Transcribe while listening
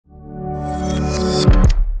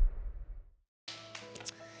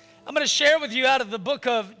going to share with you out of the book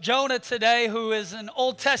of Jonah today, who is an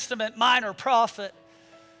Old Testament minor prophet.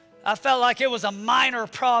 I felt like it was a minor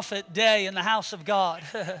prophet day in the house of God.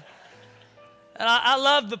 And I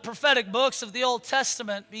love the prophetic books of the Old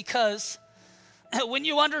Testament because when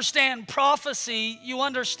you understand prophecy, you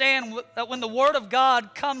understand that when the Word of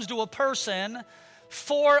God comes to a person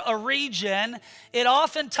for a region, it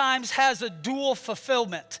oftentimes has a dual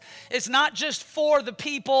fulfillment. It's not just for the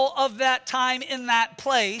people of that time in that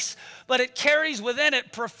place, but it carries within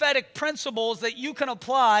it prophetic principles that you can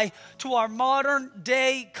apply to our modern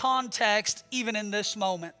day context even in this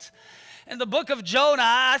moment. And the book of Jonah,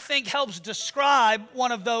 I think, helps describe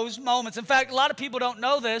one of those moments. In fact, a lot of people don't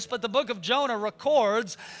know this, but the book of Jonah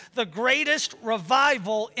records the greatest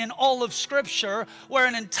revival in all of Scripture, where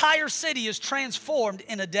an entire city is transformed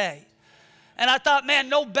in a day. And I thought, man,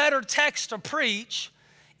 no better text to preach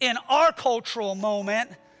in our cultural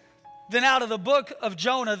moment than out of the book of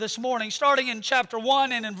Jonah this morning. Starting in chapter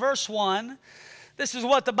 1 and in verse 1, this is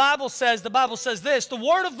what the Bible says. The Bible says this: the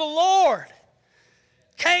word of the Lord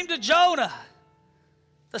came to Jonah,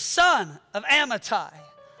 the son of Amittai.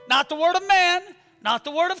 Not the word of man, not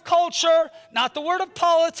the word of culture, not the word of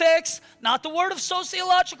politics, not the word of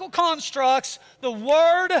sociological constructs. The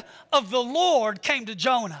word of the Lord came to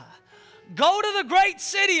Jonah. Go to the great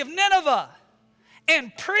city of Nineveh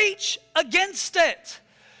and preach against it,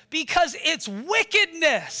 because its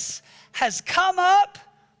wickedness has come up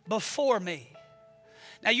before me.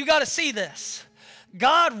 Now you got to see this.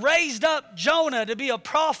 God raised up Jonah to be a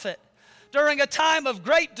prophet during a time of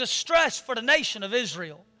great distress for the nation of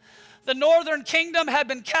Israel. The northern kingdom had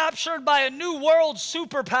been captured by a new world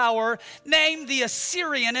superpower named the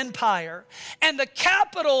Assyrian Empire. And the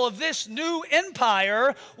capital of this new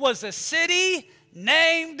empire was a city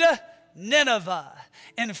named Nineveh.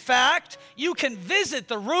 In fact, you can visit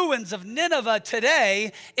the ruins of Nineveh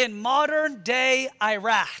today in modern day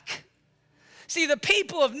Iraq. See, the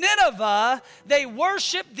people of Nineveh, they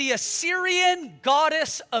worshiped the Assyrian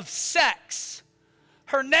goddess of sex.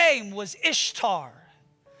 Her name was Ishtar.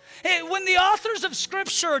 When the authors of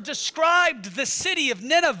Scripture described the city of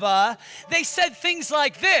Nineveh, they said things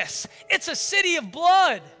like this: it's a city of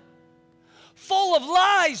blood, full of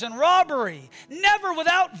lies and robbery, never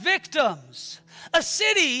without victims. A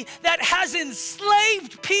city that has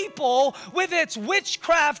enslaved people with its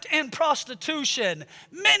witchcraft and prostitution,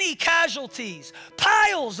 many casualties,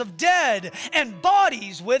 piles of dead, and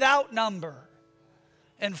bodies without number.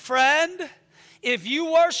 And friend, if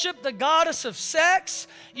you worship the goddess of sex,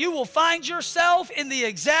 you will find yourself in the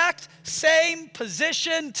exact same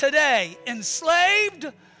position today.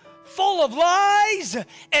 Enslaved, full of lies,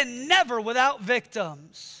 and never without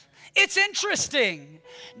victims. It's interesting.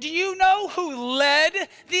 Do you know who led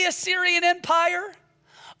the Assyrian Empire?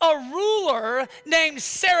 A ruler named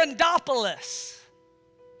Sardanapalus.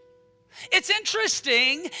 It's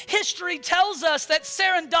interesting. History tells us that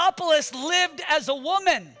Sardanapalus lived as a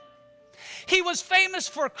woman. He was famous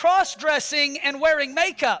for cross-dressing and wearing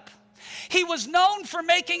makeup. He was known for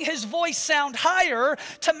making his voice sound higher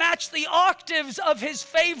to match the octaves of his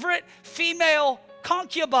favorite female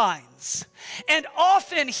concubines. And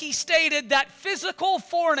often he stated that physical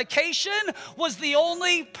fornication was the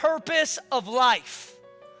only purpose of life.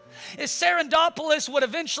 Sardanapalus would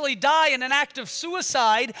eventually die in an act of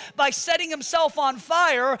suicide by setting himself on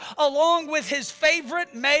fire along with his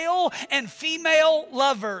favorite male and female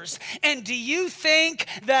lovers. And do you think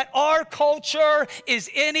that our culture is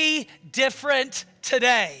any different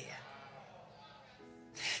today?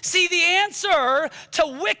 See, the answer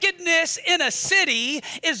to wickedness in a city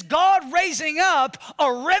is God raising up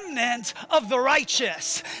a remnant of the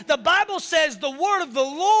righteous. The Bible says the word of the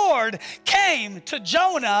Lord came to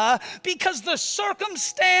Jonah because the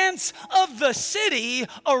circumstance of the city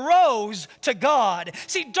arose to God.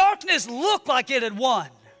 See, darkness looked like it had won.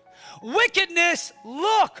 Wickedness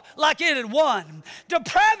looked like it had won.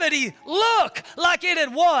 Depravity looked like it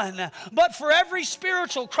had won. But for every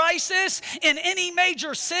spiritual crisis in any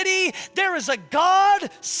major city, there is a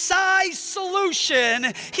God-sized solution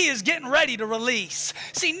He is getting ready to release.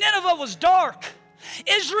 See, Nineveh was dark.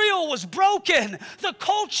 Israel was broken. The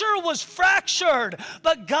culture was fractured.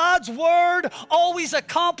 But God's word always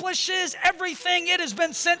accomplishes everything it has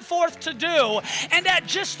been sent forth to do. And at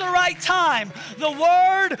just the right time, the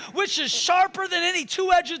word, which is sharper than any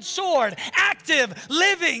two-edged sword, active,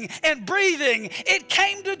 living, and breathing, it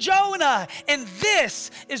came to Jonah. And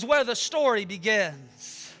this is where the story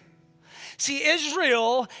begins. See,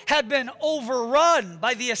 Israel had been overrun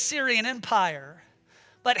by the Assyrian Empire.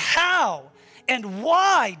 But how and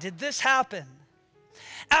why did this happen?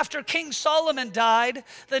 After King Solomon died,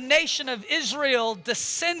 the nation of Israel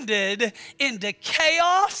descended into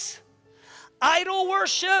chaos, idol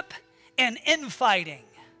worship, and infighting.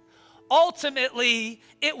 Ultimately,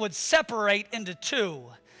 it would separate into two: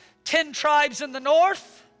 10 tribes in the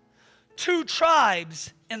north, 2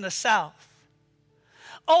 tribes in the south.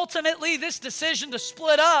 Ultimately, this decision to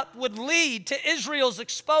split up would lead to Israel's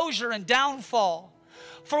exposure and downfall.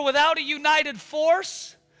 For without a united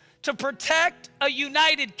force to protect a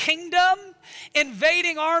united kingdom,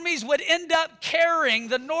 invading armies would end up carrying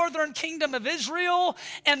the northern kingdom of Israel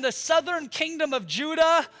and the southern kingdom of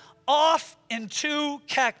Judah off into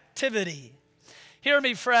captivity. Hear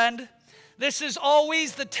me, friend. This is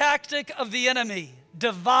always the tactic of the enemy: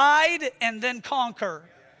 divide and then conquer.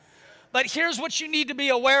 But here's what you need to be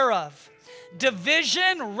aware of.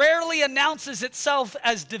 Division rarely announces itself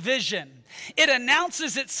as division. It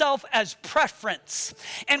announces itself as preference.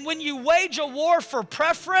 And when you wage a war for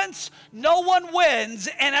preference, no one wins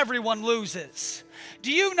and everyone loses.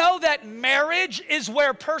 Do you know that marriage is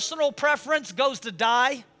where personal preference goes to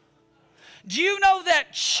die? Do you know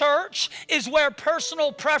that church is where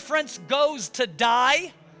personal preference goes to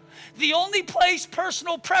die? The only place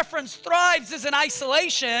personal preference thrives is in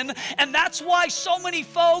isolation, and that's why so many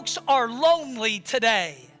folks are lonely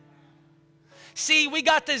today. See, we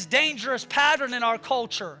got this dangerous pattern in our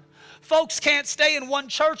culture. Folks can't stay in one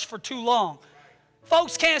church for too long.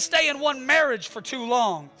 Folks can't stay in one marriage for too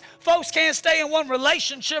long. Folks can't stay in one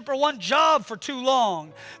relationship or one job for too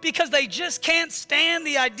long because they just can't stand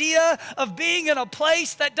the idea of being in a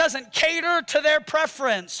place that doesn't cater to their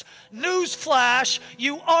preference. Newsflash,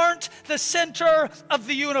 you aren't the center of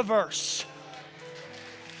the universe.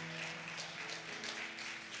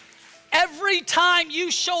 Every time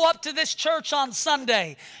you show up to this church on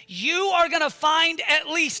Sunday, you are going to find at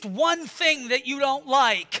least one thing that you don't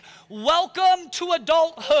like. Welcome to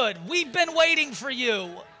adulthood. We've been waiting for you.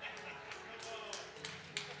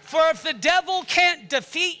 For if the devil can't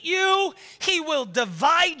defeat you, he will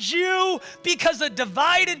divide you, because a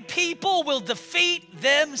divided people will defeat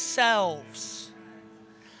themselves.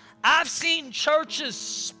 I've seen churches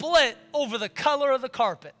split over the color of the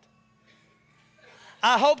carpet.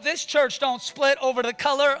 I hope this church don't split over the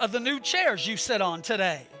color of the new chairs you sit on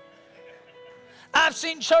today. I've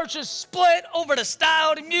seen churches split over the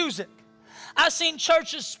style of music. I've seen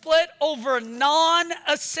churches split over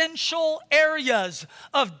non-essential areas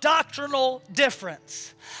of doctrinal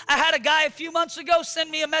difference. I had a guy a few months ago send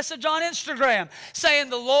me a message on Instagram saying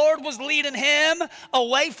the Lord was leading him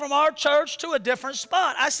away from our church to a different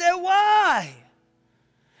spot. I said, why?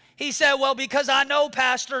 He said, well, because I know,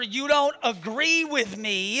 Pastor, you don't agree with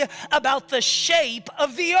me about the shape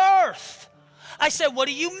of the earth. I said, what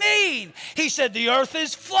do you mean? He said, the earth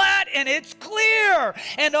is flat and it's clear.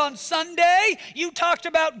 And on Sunday, you talked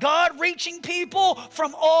about God reaching people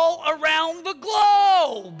from all around the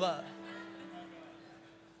globe.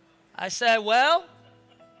 I said, well,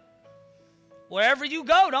 wherever you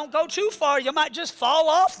go, don't go too far. You might just fall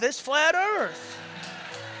off this flat earth.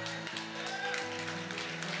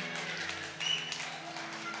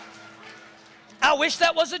 I wish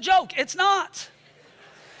that was a joke. It's not.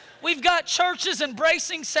 We've got churches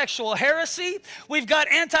embracing sexual heresy. We've got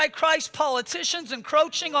antichrist politicians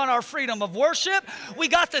encroaching on our freedom of worship. We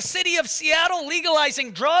got the city of Seattle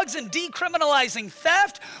legalizing drugs and decriminalizing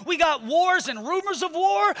theft. We got wars and rumors of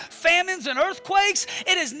war, famines and earthquakes.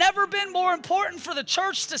 It has never been more important for the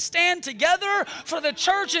church to stand together, for the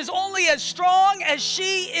church is only as strong as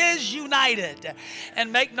she is united.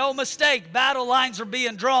 And make no mistake, battle lines are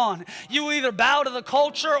being drawn. You will either bow to the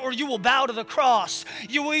culture or you will bow to the cross.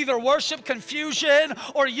 You will either worship confusion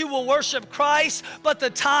or you will worship Christ, but the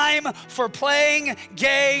time for playing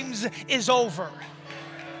games is over.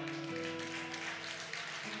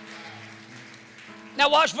 Now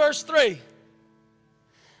watch verse 3.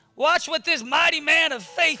 Watch what this mighty man of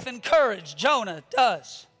faith and courage, Jonah,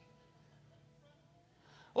 does.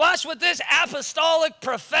 Watch what this apostolic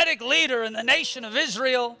prophetic leader in the nation of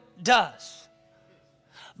Israel does.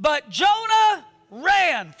 But Jonah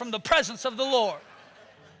ran from the presence of the Lord.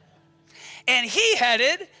 And he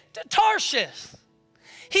headed to Tarshish.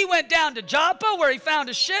 He went down to Joppa, where he found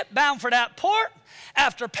a ship bound for that port.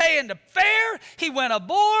 After paying the fare, he went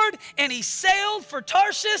aboard and he sailed for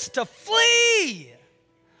Tarshish to flee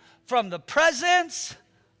from the presence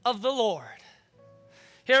of the Lord.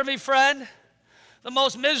 Hear me, friend. The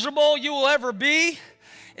most miserable you will ever be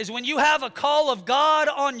is when you have a call of God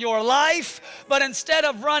on your life, but instead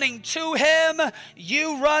of running to him,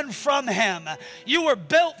 you run from him. You were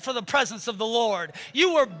built for the presence of the Lord.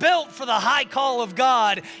 You were built for the high call of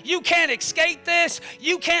God. You can't escape this.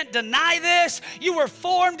 You can't deny this. You were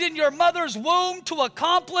formed in your mother's womb to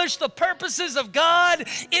accomplish the purposes of God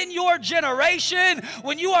in your generation.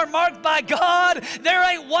 When you are marked by God, there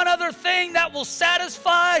ain't one other thing that will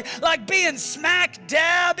satisfy like being smack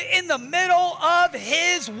dab in the middle of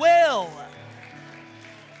his will.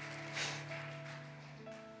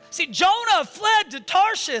 See, Jonah fled to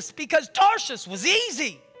Tarshish because Tarshish was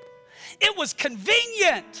easy. It was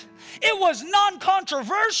convenient. It was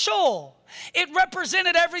non-controversial. It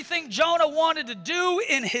represented everything Jonah wanted to do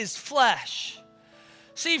in his flesh.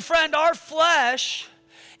 See, friend, our flesh,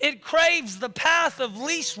 it craves the path of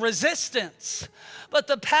least resistance. But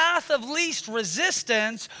the path of least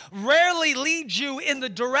resistance rarely leads you in the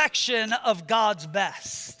direction of God's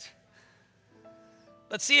best.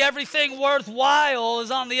 But see, everything worthwhile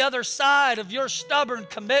is on the other side of your stubborn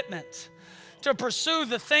commitment to pursue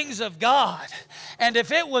the things of God. And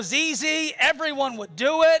if it was easy, everyone would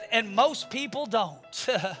do it, and most people don't.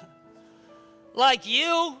 Like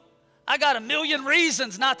you, I got a million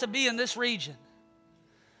reasons not to be in this region.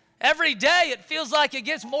 Every day it feels like it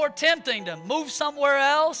gets more tempting to move somewhere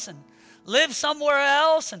else and live somewhere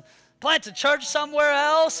else and plant a church somewhere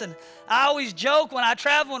else. And I always joke when I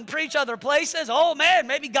travel and preach other places, oh man,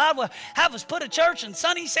 maybe God will have us put a church in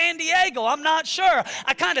sunny San Diego. I'm not sure.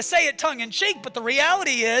 I kind of say it tongue-in-cheek, but the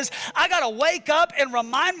reality is I got to wake up and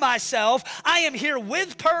remind myself I am here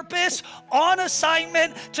with purpose, on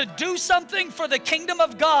assignment to do something for the kingdom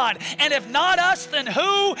of God. And if not us, then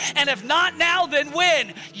who? And if not now, then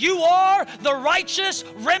when? You are the righteous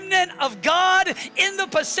remnant of God in the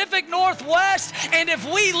Pacific Northwest. And if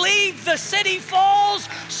we leave, the city falls.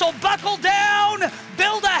 So buckle down,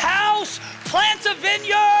 build a house, plant a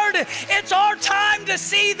vineyard. It's our time to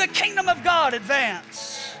see the kingdom of God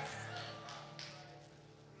advance.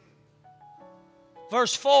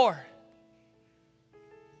 Verse 4.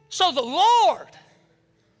 So the Lord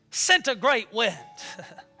sent a great wind.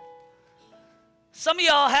 Some of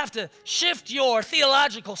y'all have to shift your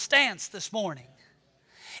theological stance this morning.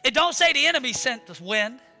 It don't say the enemy sent the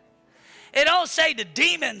wind. It don't say the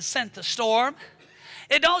demons sent the storm.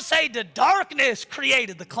 It don't say the darkness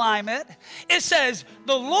created the climate. It says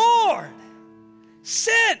the Lord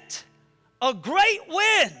sent a great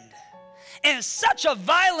wind, and such a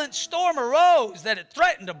violent storm arose that it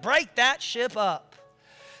threatened to break that ship up.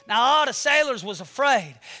 Now all the sailors was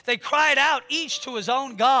afraid. They cried out each to his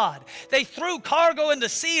own God. They threw cargo in the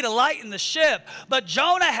sea to lighten the ship. But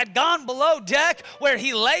Jonah had gone below deck where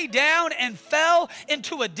he lay down and fell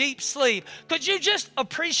into a deep sleep. Could you just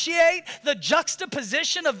appreciate the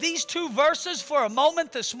juxtaposition of these two verses for a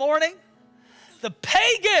moment this morning? The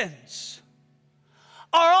pagans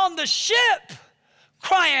are on the ship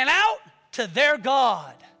crying out to their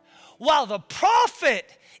God, while the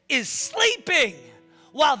prophet is sleeping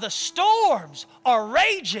while the storms are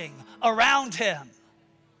raging around him.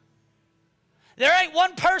 There ain't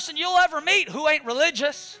one person you'll ever meet who ain't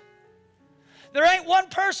religious. There ain't one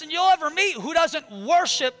person you'll ever meet who doesn't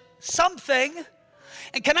worship something.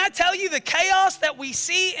 And can I tell you, the chaos that we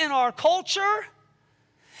see in our culture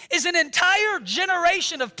is an entire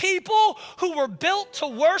generation of people who were built to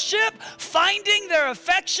worship, finding their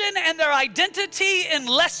affection and their identity in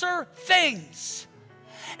lesser things.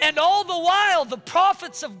 And all the while, the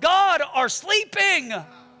prophets of God are sleeping,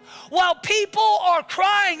 while people are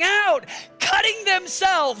crying out, cutting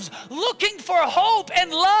themselves, looking for hope and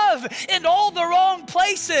love in all the wrong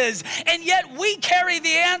places. And yet we carry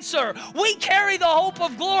the answer. We carry the hope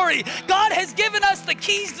of glory. God has given us the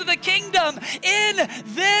keys to the kingdom in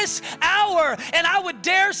this hour. And I would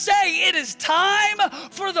dare say it is time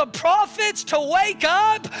for the prophets to wake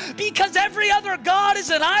up, because every other God is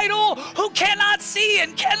an idol who cannot see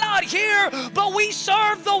and cannot hear. But we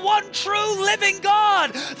serve the one true living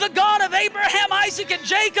God, the God of Abraham, Isaac, and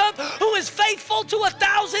Jacob, who is faithful to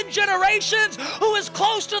 1,000 generations, who is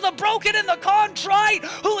close to the broken and the contrite,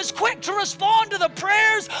 who is quick to respond to the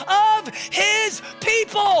prayers of his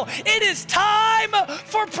people. It is time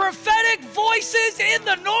for prophetic voices in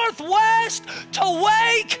the Northwest to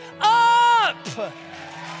wake up.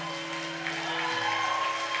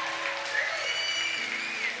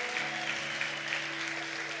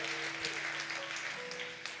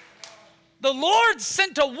 The Lord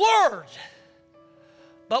sent a word,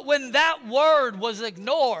 but when that word was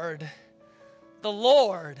ignored, the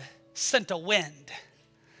Lord sent a wind.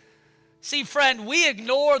 See, friend, we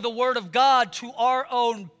ignore the word of God to our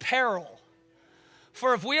own peril.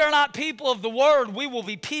 For if we are not people of the word, we will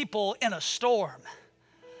be people in a storm.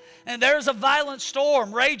 And there's a violent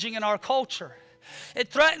storm raging in our culture. It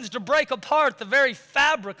threatens to break apart the very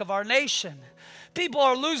fabric of our nation. People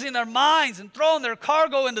are losing their minds and throwing their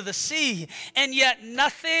cargo into the sea, and yet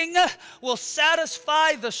nothing will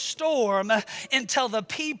satisfy the storm until the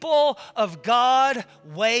people of God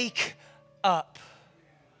wake up.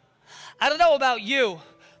 I don't know about you,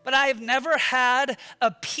 but I have never had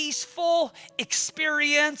a peaceful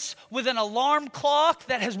experience with an alarm clock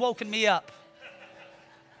that has woken me up.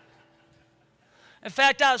 In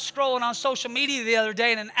fact, I was scrolling on social media the other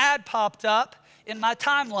day and an ad popped up in my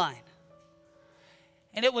timeline.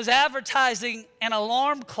 And it was advertising an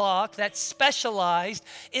alarm clock that specialized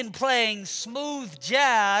in playing smooth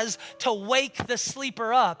jazz to wake the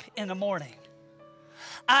sleeper up in the morning.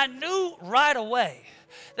 I knew right away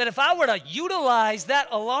that if I were to utilize that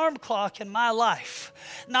alarm clock in my life,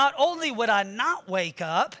 not only would I not wake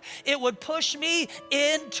up, it would push me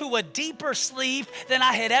into a deeper sleep than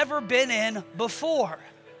I had ever been in before.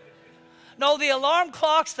 No, the alarm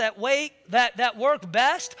clocks that work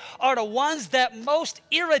best are the ones that most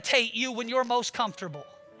irritate you when you're most comfortable.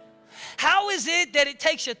 How is it that it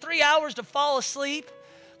takes you 3 hours to fall asleep,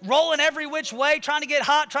 rolling every which way, trying to get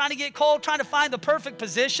hot, trying to get cold, trying to find the perfect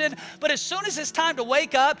position, but as soon as it's time to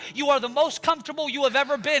wake up, you are the most comfortable you have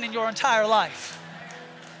ever been in your entire life?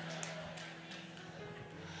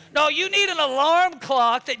 No, you need an alarm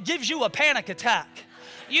clock that gives you a panic attack.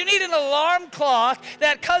 You need an alarm clock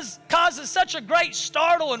that causes such a great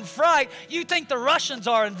startle and fright, you think the Russians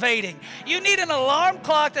are invading. You need an alarm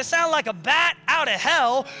clock that sounds like a bat out of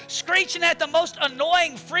hell, screeching at the most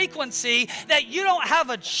annoying frequency that you don't have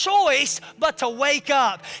a choice but to wake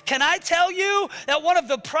up. Can I tell you that one of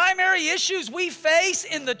the primary issues we face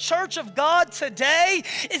in the church of God today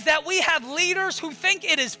is that we have leaders who think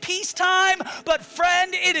it is peacetime, but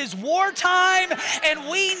friend, it is wartime, and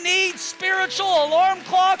we need spiritual alarm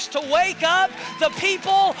clocks to wake up the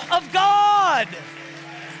people of God.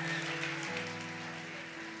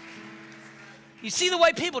 You see the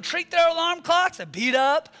way people treat their alarm clocks? They beat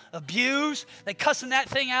up, abuse, they cussing that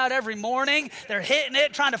thing out every morning. They're hitting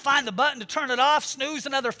it, trying to find the button to turn it off, snooze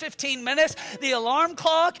another 15 minutes. The alarm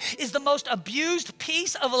clock is the most abused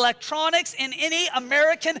piece of electronics in any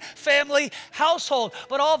American family household.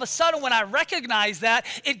 But all of a sudden, when I recognized that,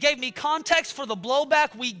 it gave me context for the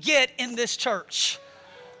blowback we get in this church.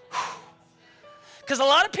 Because a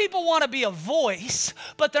lot of people want to be a voice,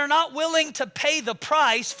 but they're not willing to pay the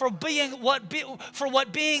price for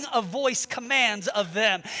what being a voice commands of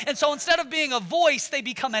them. And so instead of being a voice, they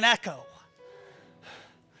become an echo.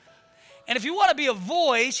 And if you want to be a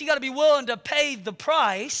voice, you got to be willing to pay the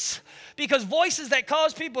price, because voices that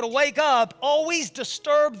cause people to wake up always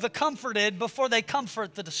disturb the comforted before they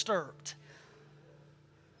comfort the disturbed.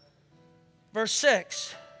 Verse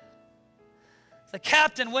 6, the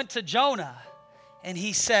captain went to Jonah and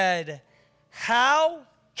he said, "How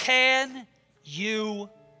can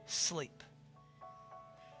you sleep?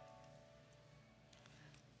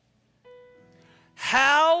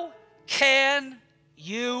 How can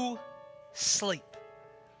you sleep?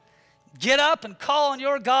 Get up and call on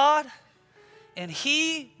your God, and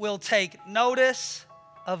he will take notice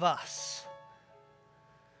of us."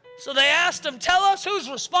 So they asked him, "Tell us who's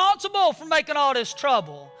responsible for making all this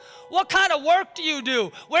trouble. What kind of work do you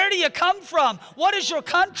do? Where do you come from? What is your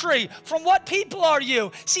country? From what people are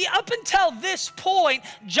you?" See, up until this point,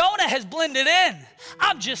 Jonah has blended in.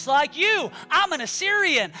 I'm just like you. I'm an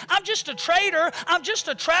Assyrian. I'm just a trader. I'm just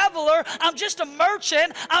a traveler. I'm just a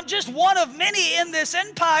merchant. I'm just one of many in this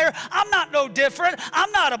empire. I'm not no different.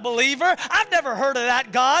 I'm not a believer. I've never heard of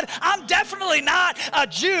that God. I'm definitely not a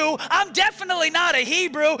Jew. I'm definitely not a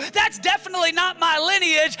Hebrew. That's definitely not my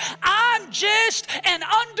lineage. I'm just an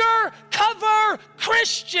undercover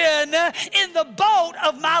Christian in the boat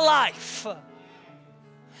of my life.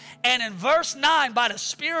 And in verse 9, by the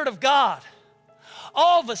Spirit of God,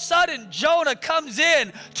 all of a sudden Jonah comes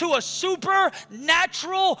in to a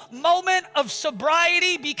supernatural moment of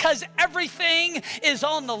sobriety, because everything is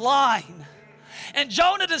on the line. And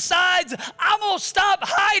Jonah decides, I'm going to stop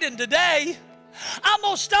hiding today. I'm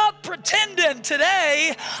going to stop pretending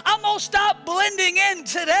today. I'm going to stop blending in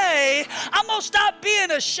today. I'm going to stop being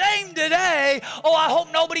ashamed today. Oh, I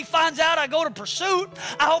hope nobody finds out I go to Pursuit.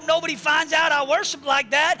 I hope nobody finds out I worship like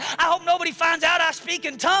that. I hope nobody finds out I speak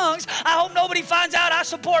in tongues. I hope nobody finds out I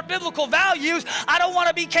support biblical values. I don't want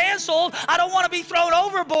to be canceled. I don't want to be thrown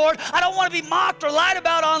overboard. I don't want to be mocked or lied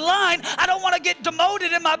about online. I don't want to get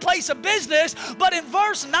demoted in my place of business. But in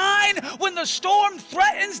verse 9, when the storm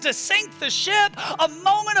threatens to sink the ship, a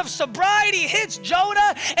moment of sobriety hits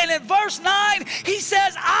Jonah, and in verse 9 he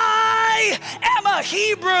says, "I am a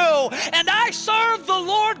Hebrew, and I serve the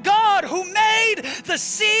Lord God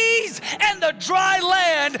seas and the dry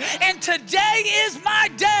land. And today is my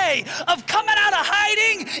day of coming out of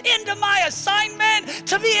hiding into my assignment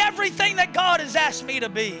to be everything that God has asked me to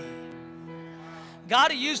be.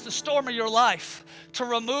 God will use the storm of your life to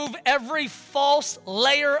remove every false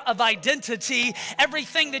layer of identity,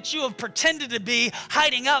 everything that you have pretended to be,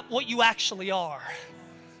 hiding up what you actually are.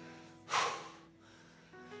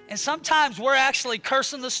 And sometimes we're actually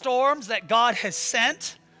cursing the storms that God has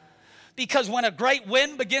sent, because when a great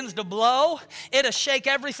wind begins to blow, it'll shake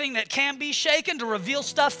everything that can be shaken to reveal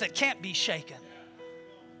stuff that can't be shaken.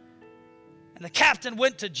 And the captain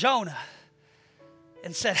went to Jonah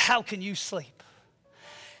and said, "How can you sleep?"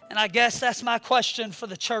 And I guess that's my question for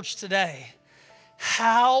the church today.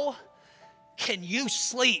 How can you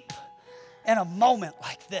sleep in a moment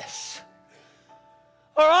like this?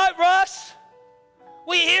 All right, Russ,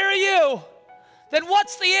 we hear you. Then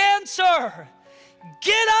what's the answer?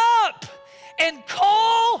 Get up and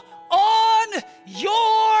call on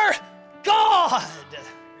your God.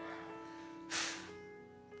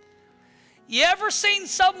 You ever seen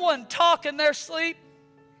someone talk in their sleep?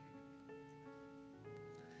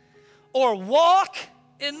 Or walk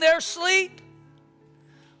in their sleep?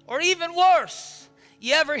 Or even worse,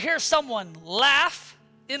 you ever hear someone laugh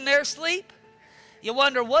in their sleep? You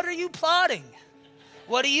wonder, what are you plotting?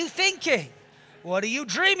 What are you thinking? What are you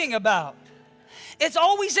dreaming about? It's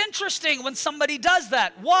always interesting when somebody does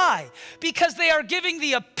that. Why? Because they are giving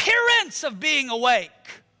the appearance of being awake.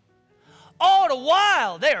 All the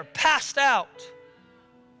while, they are passed out.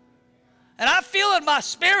 And I feel in my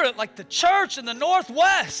spirit like the church in the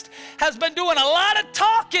Northwest has been doing a lot of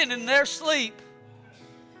talking in their sleep.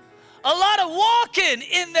 A lot of walking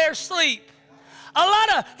in their sleep. A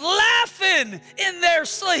lot of laughing in their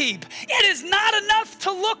sleep. It is not enough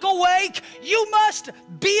to look awake. You must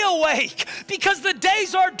be awake, because the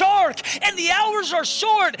days are dark and the hours are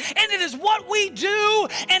short, and it is what we do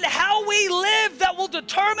and how we live that will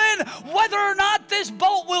determine whether or not this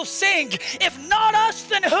boat will sink. If not us,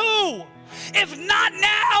 then who? If not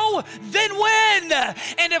now, then when?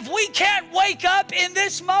 And if we can't wake up in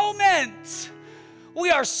this moment, we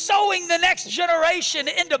are sowing the next generation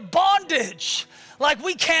into bondage like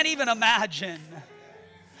we can't even imagine.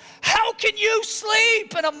 How can you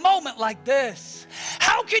sleep in a moment like this?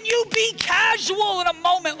 How can you be casual in a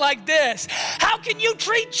moment like this? How can you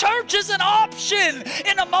treat church as an option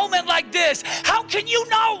in a moment like this? How can you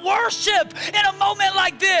not worship in a moment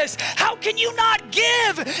like this? How can you not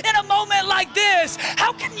give in a moment like this?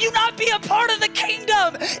 How can you not be a part of the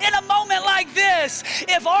kingdom in a moment like this?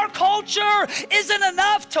 If our culture isn't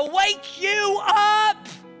enough to wake you up,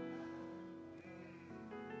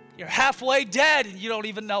 you're halfway dead and you don't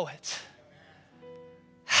even know it.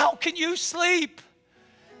 How can you sleep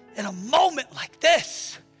in a moment like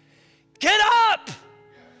this? Get up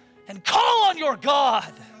and call on your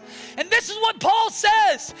God. And this is what Paul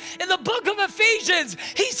says in the book of Ephesians.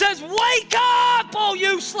 He says, wake up, O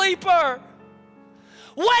you sleeper.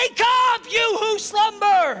 Wake up, you who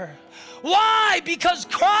slumber. Why? Because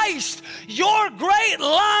Christ, your great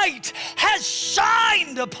light, has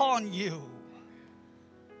shined upon you.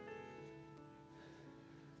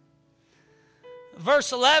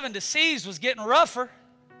 Verse 11, the seas was getting rougher.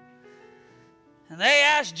 And they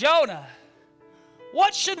asked Jonah,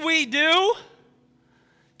 what should we do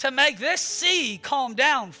to make this sea calm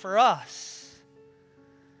down for us?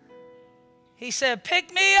 He said,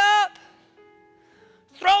 pick me up,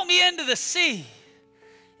 throw me into the sea,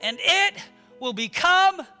 and it will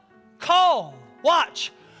become calm.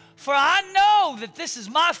 Watch, for I know that this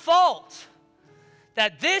is my fault,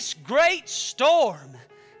 that this great storm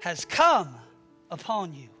has come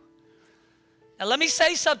upon you. Now let me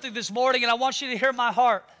say something this morning, and I want you to hear my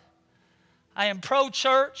heart. I am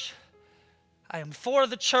pro-church. I am for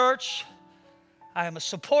the church. I am a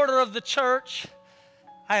supporter of the church.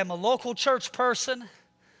 I am a local church person.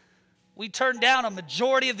 We turn down a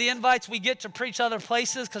majority of the invites we get to preach other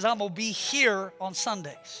places because I'm going to be here on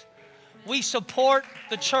Sundays. We support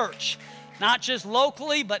the church, not just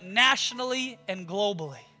locally, but nationally and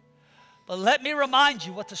globally. But let me remind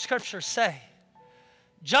you what the scriptures say.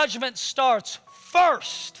 Judgment starts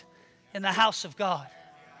first in the house of God.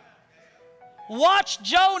 Watch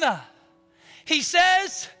Jonah. He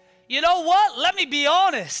says, you know what? Let me be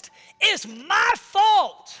honest. It's my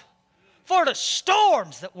fault for the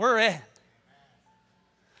storms that we're in.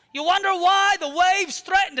 You wonder why the waves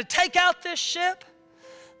threaten to take out this ship?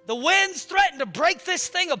 The winds threaten to break this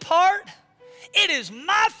thing apart? It is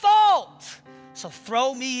my fault. So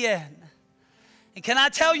throw me in. And can I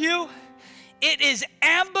tell you, it is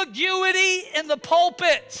ambiguity in the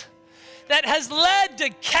pulpit that has led to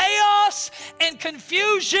chaos and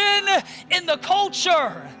confusion in the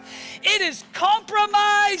culture. It is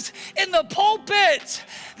compromise in the pulpit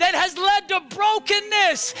that has led to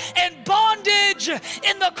brokenness and bondage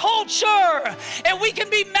in the culture. And we can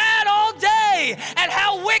be mad all day at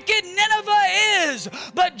how wicked Nineveh is.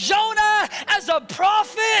 But Jonah, as a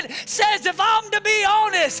prophet, says, if I'm to be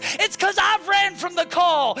honest, it's because I've ran from the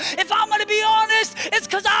call. If I'm going to be honest, it's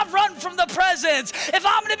because I've run from the presence. If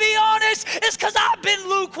I'm going to be honest, it's because I've been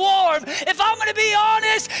lukewarm. If I'm going to be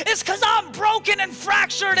honest, it's because I'm broken and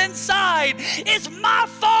fractured inside. It's my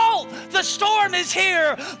fault the storm is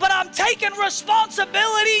here, but I'm taking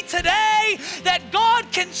responsibility today that God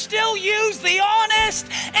can still use the honest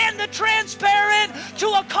and the transparent to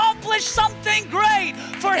accomplish something great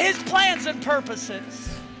for His plans and purposes.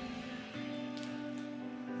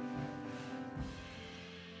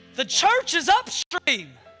 The church is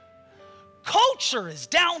upstream. Culture is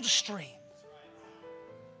downstream.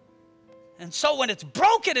 And so when it's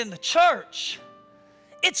broken in the church,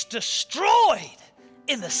 it's destroyed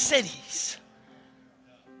in the cities.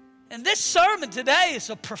 And this sermon today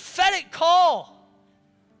is a prophetic call.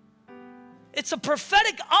 It's a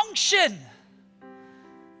prophetic unction.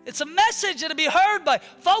 It's a message that'll be heard by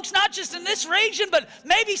folks not just in this region, but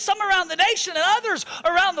maybe some around the nation and others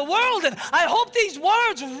around the world. And I hope these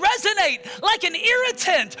words resonate like an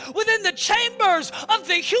irritant within the chambers of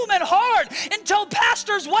the human heart until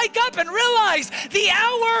pastors wake up and realize the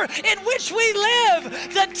hour in which we live,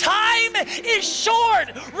 the time is short.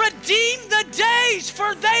 Redeem the days,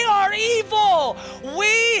 for they are evil.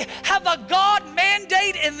 We have a God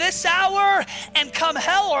mandate in this hour, and come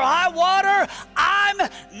hell or high water, I'm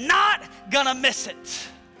not gonna miss it.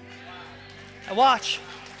 Now watch.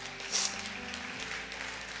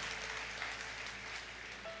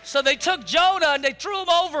 So they took Jonah and they threw him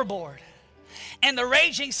overboard, and the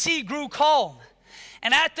raging sea grew calm.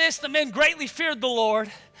 And at this the men greatly feared the Lord.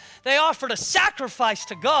 They offered a sacrifice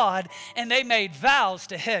to God, and they made vows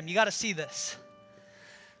to Him. You got to see this.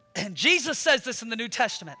 And Jesus says this in the New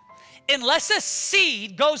Testament. Unless a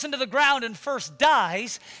seed goes into the ground and first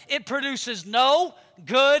dies, it produces no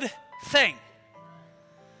good thing.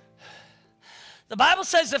 The Bible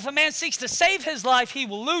says if a man seeks to save his life, he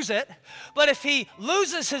will lose it. But if he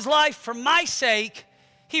loses his life for my sake,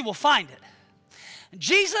 he will find it.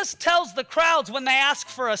 Jesus tells the crowds when they ask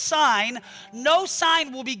for a sign, no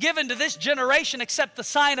sign will be given to this generation except the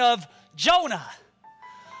sign of Jonah.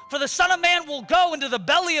 For the Son of Man will go into the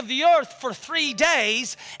belly of the earth for 3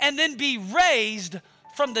 days and then be raised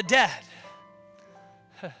from the dead.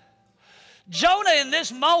 Jonah in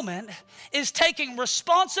this moment is taking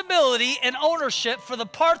responsibility and ownership for the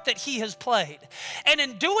part that he has played. And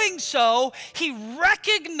in doing so, he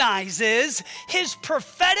recognizes his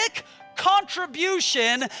prophetic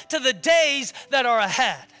contribution to the days that are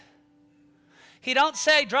ahead. He don't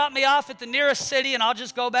say, drop me off at the nearest city and I'll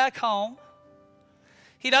just go back home.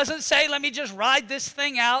 He doesn't say, let me just ride this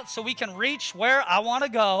thing out so we can reach where I want to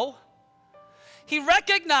go. He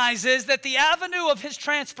recognizes that the avenue of his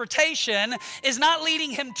transportation is not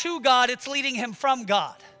leading him to God, it's leading him from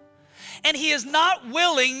God. And he is not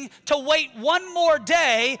willing to wait one more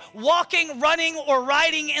day walking, running, or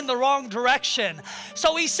riding in the wrong direction.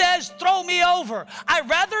 So he says, throw me over. I'd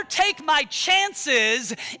rather take my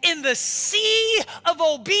chances in the sea of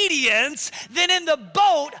obedience than in the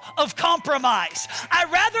boat of compromise.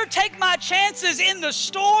 I'd rather take my chances in the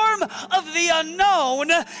storm of the unknown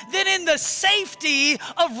than in the safety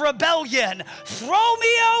of rebellion. Throw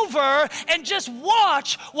me over and just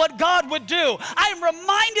watch what God would do. I'm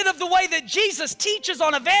reminded of the way that Jesus teaches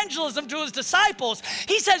on evangelism to his disciples.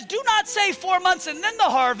 He says, do not say 4 months and then the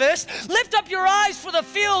harvest. Lift up your eyes, for the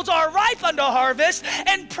fields are ripe unto harvest,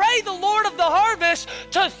 and pray the Lord of the harvest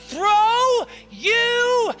to throw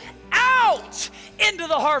you out into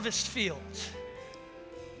the harvest field.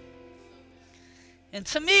 And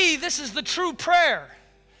to me, this is the true prayer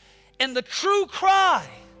and the true cry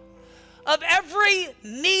of every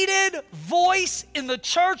needed voice in the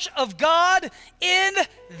church of God in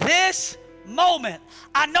this moment.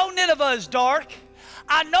 I know Nineveh is dark.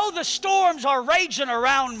 I know the storms are raging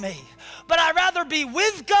around me. But I'd rather be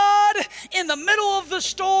with God in the middle of the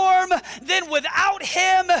storm than without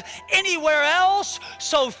Him anywhere else.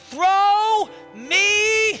 So throw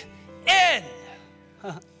me in.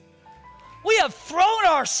 We have thrown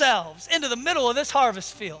ourselves into the middle of this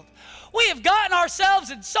harvest field. We have gotten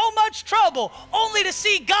ourselves in so much trouble only to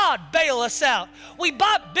see God bail us out. We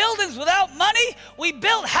bought buildings without money. We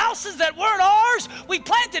built houses that weren't ours. We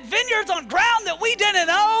planted vineyards on ground that we didn't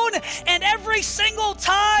own. And every single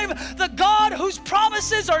time, the God whose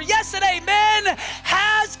promises are yes and amen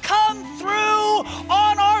has come through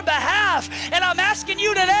on our behalf. And I'm asking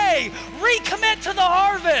you today, recommit to the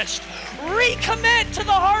harvest. Recommit to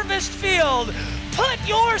the harvest field. Put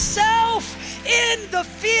yourself in the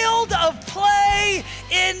field of play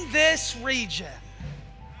in this region.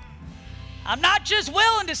 I'm not just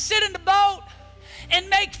willing to sit in the boat and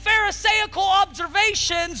make pharisaical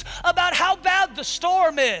observations about how bad the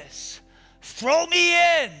storm is. Throw me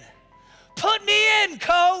in. Put me in,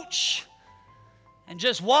 coach. And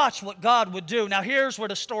just watch what God would do. Now here's where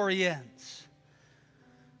the story ends.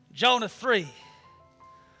 Jonah 3.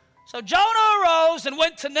 So Jonah arose and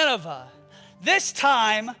went to Nineveh, this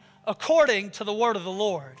time according to the word of the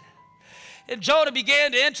Lord. And Jonah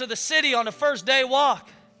began to enter the city on the first day walk.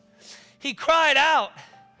 He cried out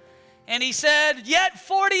and he said, "Yet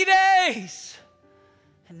 40 days,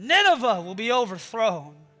 and Nineveh will be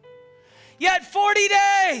overthrown. Yet 40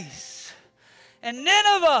 days, and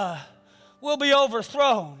Nineveh will be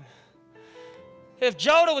overthrown." If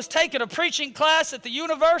Jonah was taking a preaching class at the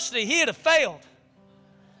university, he'd have failed.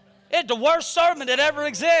 It's the worst sermon that ever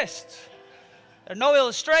exists. There are no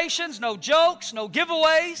illustrations, no jokes, no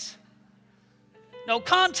giveaways, no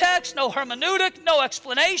context, no hermeneutic, no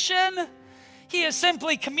explanation. He is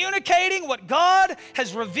simply communicating what God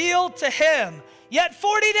has revealed to him. Yet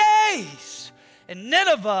 40 days, and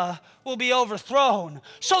Nineveh will be overthrown.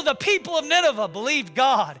 So the people of Nineveh believed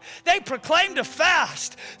God. They proclaimed a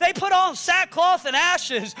fast. They put on sackcloth and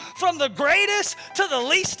ashes, from the greatest to the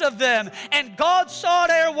least of them. And God saw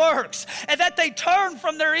their works, and that they turned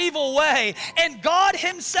from their evil way. And God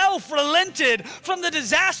himself relented from the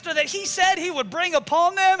disaster that he said he would bring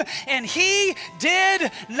upon them, and he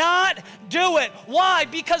did not do it. Why?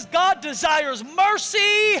 Because God desires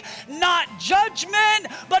mercy, not judgment.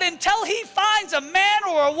 But until he finds a man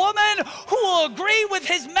or a woman who will agree with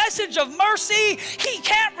his message of mercy, he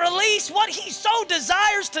can't release what he so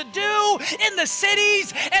desires to do in the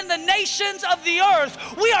cities and the nations of the earth.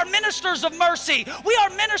 We are ministers of mercy. We are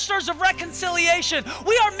ministers of reconciliation.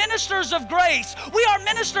 We are ministers of grace. We are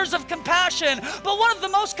ministers of compassion. But one of the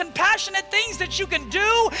most compassionate things that you can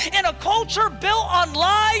do in a culture built on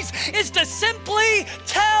lies is to simply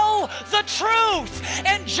tell the truth.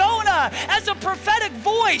 And Jonah, as a prophetic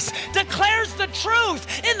voice, declares the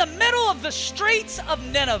truth in the middle of the streets of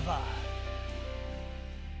Nineveh.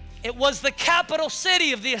 It was the capital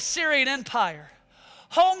city of the Assyrian Empire,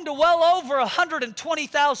 home to well over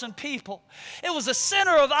 120,000 people. It was a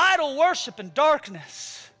center of idol worship and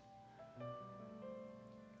darkness.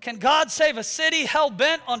 Can God save a city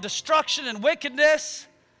hell-bent on destruction and wickedness?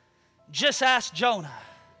 Just ask Jonah.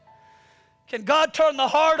 Can God turn the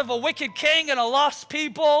heart of a wicked king and a lost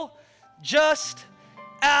people? Just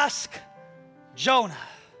ask Jonah.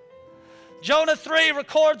 Jonah 3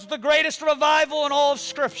 records the greatest revival in all of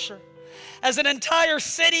Scripture, as an entire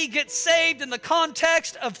city gets saved in the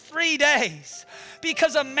context of 3 days,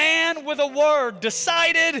 because a man with a word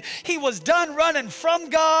decided he was done running from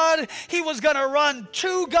God. He was going to run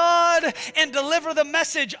to God and deliver the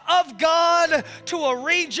message of God to a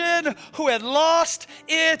region who had lost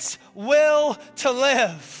its will to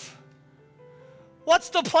live. What's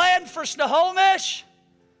the plan for Snohomish?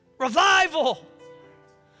 Revival.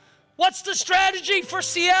 What's the strategy for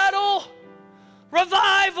Seattle?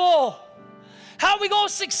 Revival. How are we going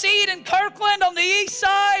to succeed in Kirkland on the east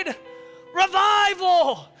side?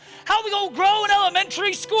 Revival. How are we going to grow in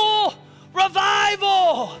elementary school?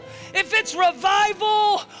 Revival. If it's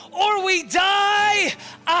revival or we die,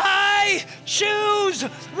 I choose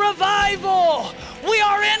revival. We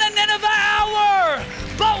are in a Nineveh hour,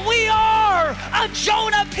 but we are a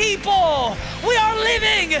Jonah people. We are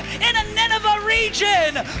living in a Nineveh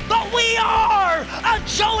region, but we are a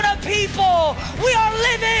Jonah people. We are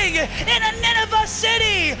living in a Nineveh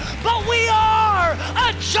city, but we are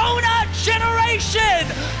a Jonah generation.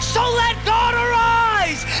 So let God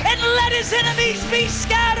arise and let his enemies be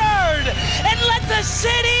scattered, and let the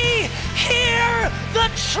city hear the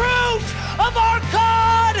truth of our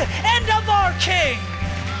God and of our King.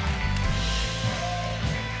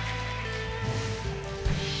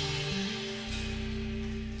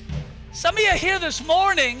 Some of you here this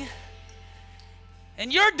morning,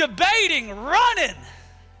 and you're debating running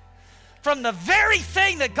from the very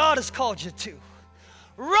thing that God has called you to.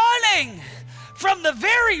 Running from the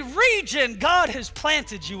very region God has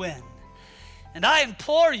planted you in. And I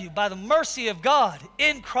implore you, by the mercy of God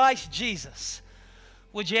in Christ Jesus,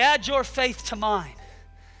 would you add your faith to mine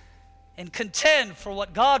and contend for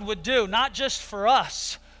what God would do, not just for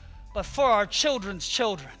us, but for our children's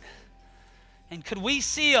children? And could we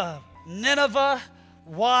see a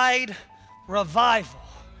Nineveh-wide revival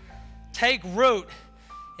take root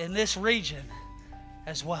in this region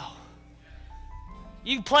as well?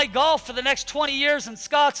 You can play golf for the next 20 years in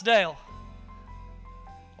Scottsdale,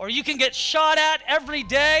 or you can get shot at every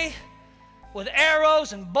day with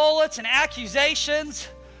arrows and bullets and accusations,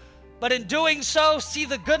 but in doing so, see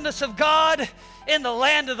the goodness of God in the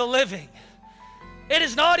land of the living. It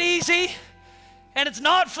is not easy, and it's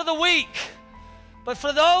not for the weak, but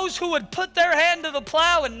for those who would put their hand to the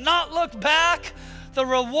plow and not look back, the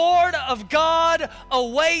reward of God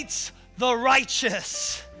awaits the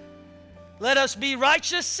righteous. Let us be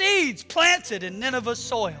righteous seeds planted in Nineveh's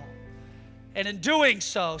soil, and in doing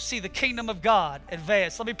so, see the kingdom of God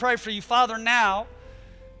advance. Let me pray for you, Father, now,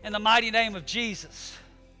 in the mighty name of Jesus.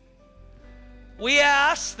 We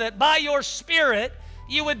ask that by your Spirit,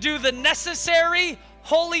 you would do the necessary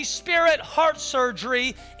Holy Spirit heart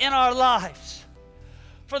surgery in our lives.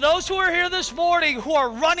 For those who are here this morning who are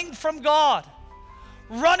running from God,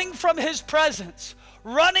 running from His presence,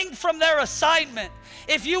 running from their assignment,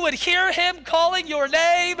 if you would hear Him calling your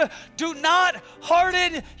name, do not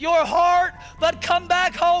harden your heart, but come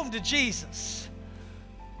back home to Jesus.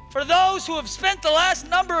 For those who have spent the last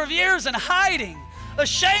number of years in hiding,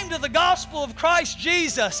 ashamed of the gospel of Christ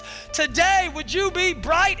Jesus, today would you be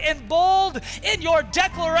bright and bold in your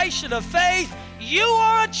declaration of faith. You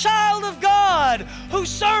are a child of God who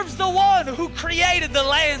serves the one who created the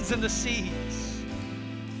lands and the seas.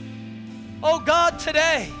 Oh God,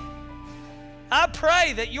 today, I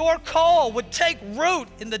pray that your call would take root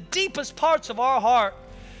in the deepest parts of our heart,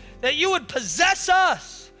 that you would possess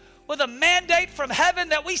us with a mandate from heaven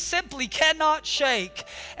that we simply cannot shake.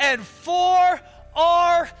 And for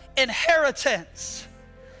our inheritance,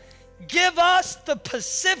 give us the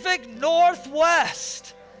Pacific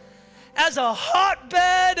Northwest as a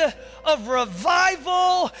hotbed of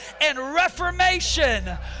revival and reformation,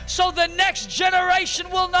 so the next generation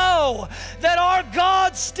will know that our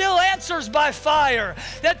God still answers by fire,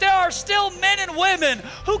 that there are still men and women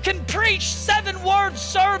who can preach 7-word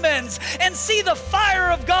sermons and see the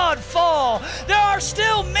fire of God fall. There are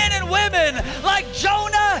still men and women like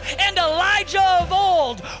Jonah and Elijah of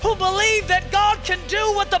old who believe that God can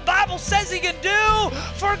do what the Bible says He can do,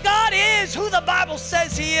 for God is who the Bible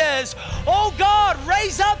says He is. Oh God,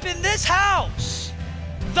 raise up in this house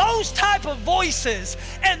those type of voices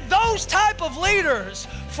and those type of leaders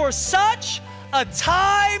for such a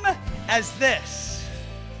time as this.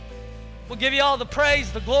 We'll give you all the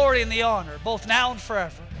praise, the glory, and the honor, both now and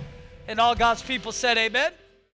forever. And all God's people said amen.